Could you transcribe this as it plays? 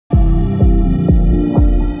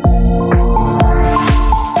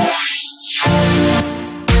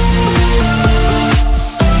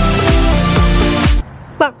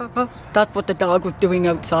That's what the dog was doing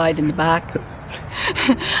outside in the back.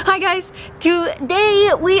 Hi guys,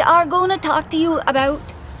 today we are going to talk to you about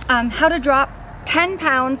how to drop 10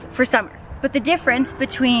 pounds for summer. But the difference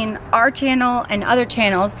between our channel and other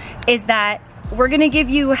channels is that we're gonna give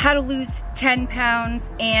you how to lose 10 pounds,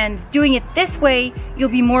 and doing it this way, you'll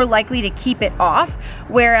be more likely to keep it off,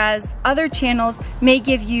 whereas other channels may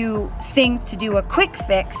give you things to do a quick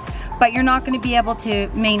fix, but you're not gonna be able to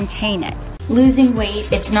maintain it. Losing weight,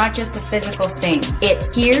 it's not just a physical thing.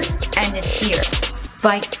 It's here and it's here.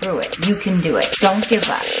 Fight through it. You can do it. Don't give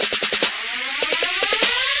up.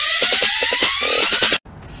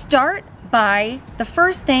 Start by, the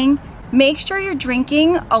first thing, make sure you're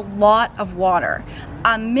drinking a lot of water.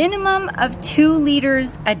 A minimum of 2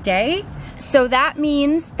 liters a day. So that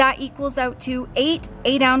means that equals out to 8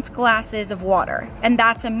 8-ounce glasses of water, and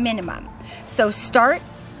that's a minimum. So start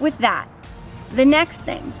with that. The next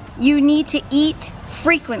thing, you need to eat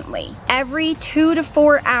frequently, every 2 to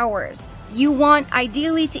 4 hours. You want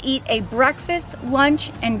ideally to eat a breakfast,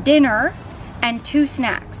 lunch, and dinner, and 2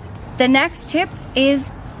 snacks. The next tip is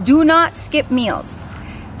do not skip meals.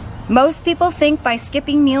 Most people think by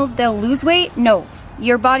skipping meals they'll lose weight. No,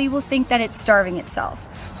 your body will think that it's starving itself.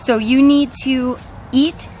 So you need to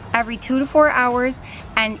eat every 2 to 4 hours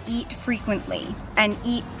and eat frequently, and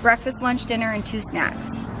eat breakfast, lunch, dinner, and 2 snacks.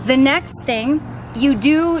 The next thing, you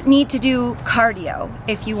do need to do cardio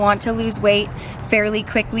if you want to lose weight fairly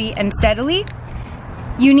quickly and steadily.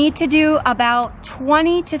 You need to do about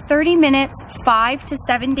 20 to 30 minutes, 5 to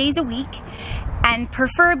 7 days a week, and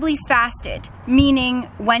preferably fasted, meaning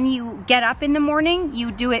when you get up in the morning,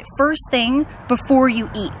 you do it first thing before you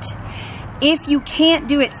eat. If you can't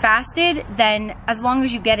do it fasted, then as long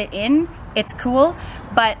as you get it in, it's cool,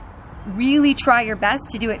 but really try your best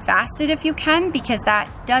to do it fasted if you can, because that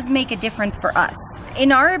does make a difference for us.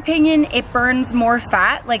 In our opinion, it burns more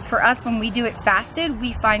fat. Like for us, when we do it fasted,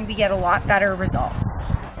 we find we get a lot better results.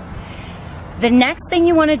 The next thing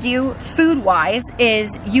you want to do food-wise is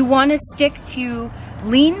you want to stick to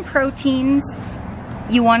lean proteins,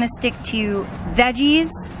 you want to stick to veggies,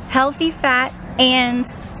 healthy fat, and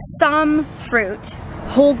some fruit,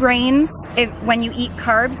 whole grains when you eat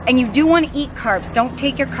carbs. And you do want to eat carbs, don't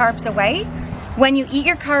take your carbs away. When you eat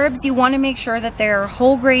your carbs, you want to make sure that they're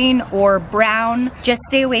whole grain or brown. Just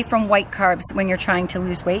stay away from white carbs when you're trying to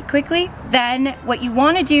lose weight quickly. Then what you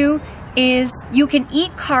want to do is you can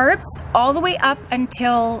eat carbs all the way up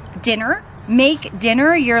until dinner. Make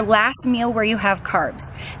dinner your last meal where you have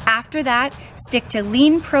carbs. After that, stick to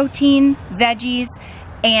lean protein, veggies,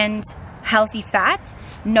 and healthy fat.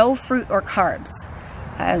 No fruit or carbs.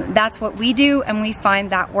 That's what we do, and we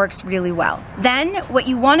find that works really well. Then what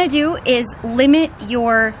you want to do is limit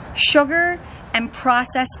your sugar and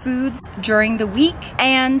processed foods during the week,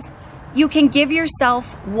 and you can give yourself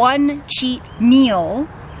 1 cheat meal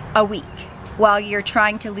a week while you're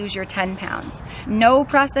trying to lose your 10 pounds. No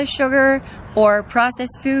processed sugar or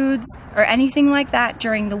processed foods or anything like that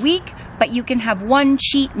during the week, but you can have 1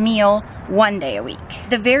 cheat meal 1 day a week.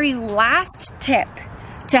 The very last tip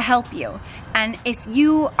to help you, and if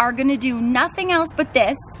you are gonna do nothing else but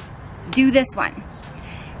this, do this one.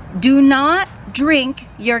 Do not drink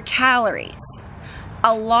your calories.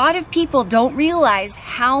 A lot of people don't realize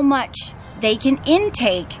how much they can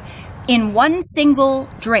intake in 1 single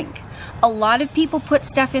drink. A lot of people put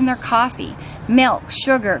stuff in their coffee, milk,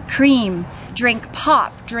 sugar, cream, drink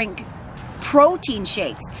pop, drink protein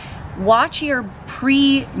shakes. Watch your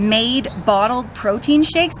pre-made bottled protein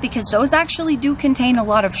shakes, because those actually do contain a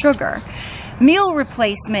lot of sugar. Meal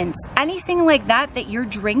replacements, anything like that that you're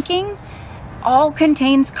drinking, all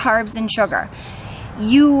contains carbs and sugar.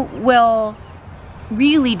 You will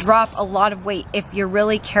really drop a lot of weight if you're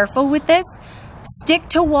really careful with this. Stick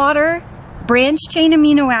to water. Branched chain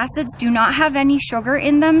amino acids do not have any sugar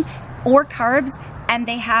in them or carbs, and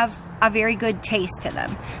they have a very good taste to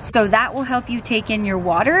them. So that will help you take in your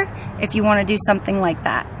water if you want to do something like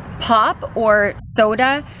that. Pop or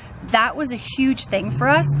soda, that was a huge thing for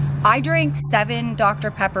us. I drank 7 Dr.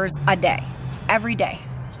 Peppers a day, every day,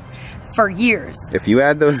 for years. If you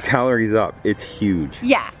add those calories up, it's huge.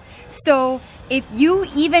 Yeah, so if you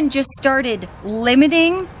even just started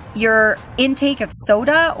limiting your intake of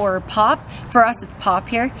soda or pop, for us it's pop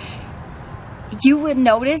here, you would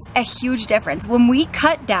notice a huge difference. When we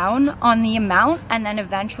cut down on the amount and then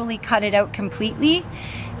eventually cut it out completely,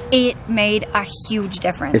 it made a huge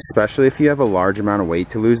difference. Especially if you have a large amount of weight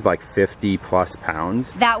to lose, like 50 plus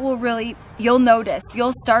pounds. That will really, you'll notice,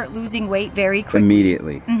 you'll start losing weight very quickly.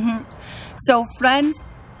 Immediately. So friends,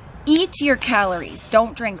 eat your calories,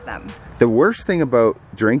 don't drink them. The worst thing about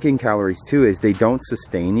drinking calories too is they don't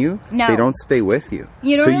sustain you. No. They don't stay with you.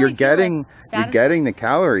 You don't so really you're feel getting as you're getting the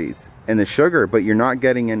calories and the sugar, but you're not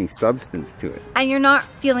getting any substance to it. And you're not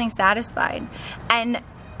feeling satisfied. And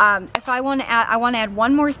if I want to add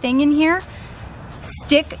one more thing in here.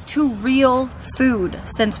 Stick to real food.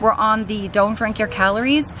 Since we're on the don't drink your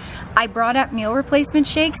calories, I brought up meal replacement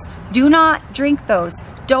shakes. Do not drink those.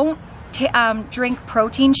 Don't drink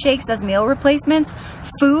protein shakes as meal replacements.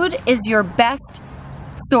 Food is your best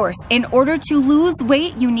source. In order to lose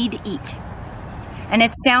weight, you need to eat. And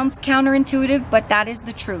it sounds counterintuitive, but that is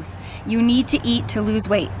the truth. You need to eat to lose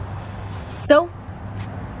weight. So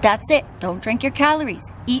that's it. Don't drink your calories.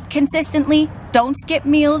 Eat consistently, don't skip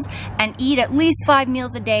meals, and eat at least 5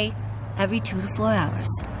 meals a day every 2 to 4 hours.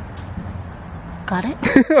 Got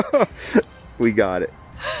it? We got it.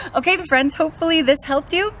 Okay, friends, hopefully this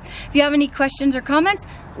helped you. If you have any questions or comments,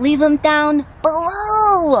 leave them down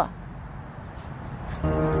below.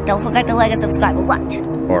 Don't forget to like and subscribe or what?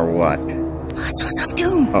 Or what? Source of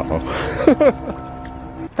Doom. Uh-oh.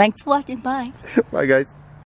 Thanks for watching. Bye. Bye, guys.